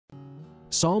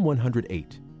Psalm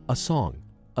 108, a song,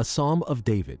 a psalm of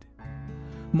David.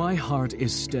 My heart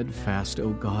is steadfast, O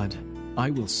God.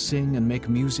 I will sing and make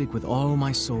music with all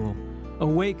my soul.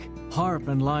 Awake, harp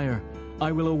and lyre.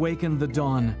 I will awaken the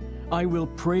dawn. I will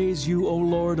praise you, O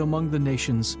Lord, among the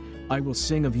nations. I will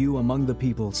sing of you among the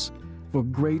peoples. For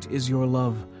great is your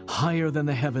love, higher than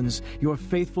the heavens. Your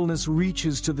faithfulness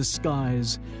reaches to the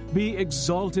skies. Be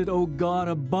exalted, O God,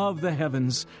 above the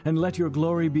heavens, and let your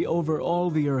glory be over all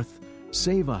the earth.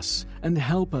 Save us and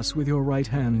help us with your right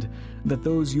hand, that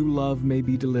those you love may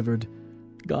be delivered.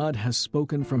 God has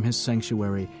spoken from his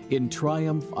sanctuary. In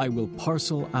triumph I will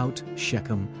parcel out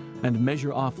Shechem and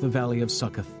measure off the valley of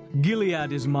Succoth.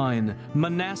 Gilead is mine,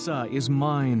 Manasseh is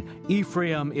mine,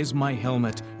 Ephraim is my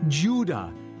helmet,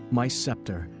 Judah my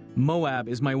scepter. Moab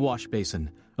is my wash basin.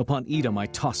 Upon Edom I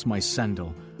toss my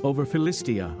sandal. Over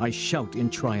Philistia I shout in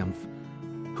triumph.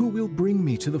 Who will bring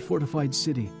me to the fortified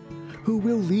city? Who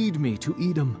will lead me to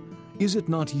Edom? Is it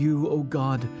not you, O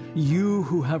God, you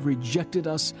who have rejected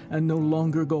us and no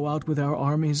longer go out with our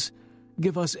armies?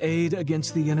 Give us aid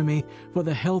against the enemy, for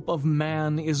the help of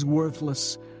man is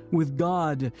worthless. With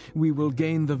God we will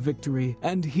gain the victory,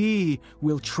 and he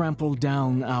will trample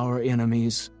down our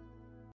enemies.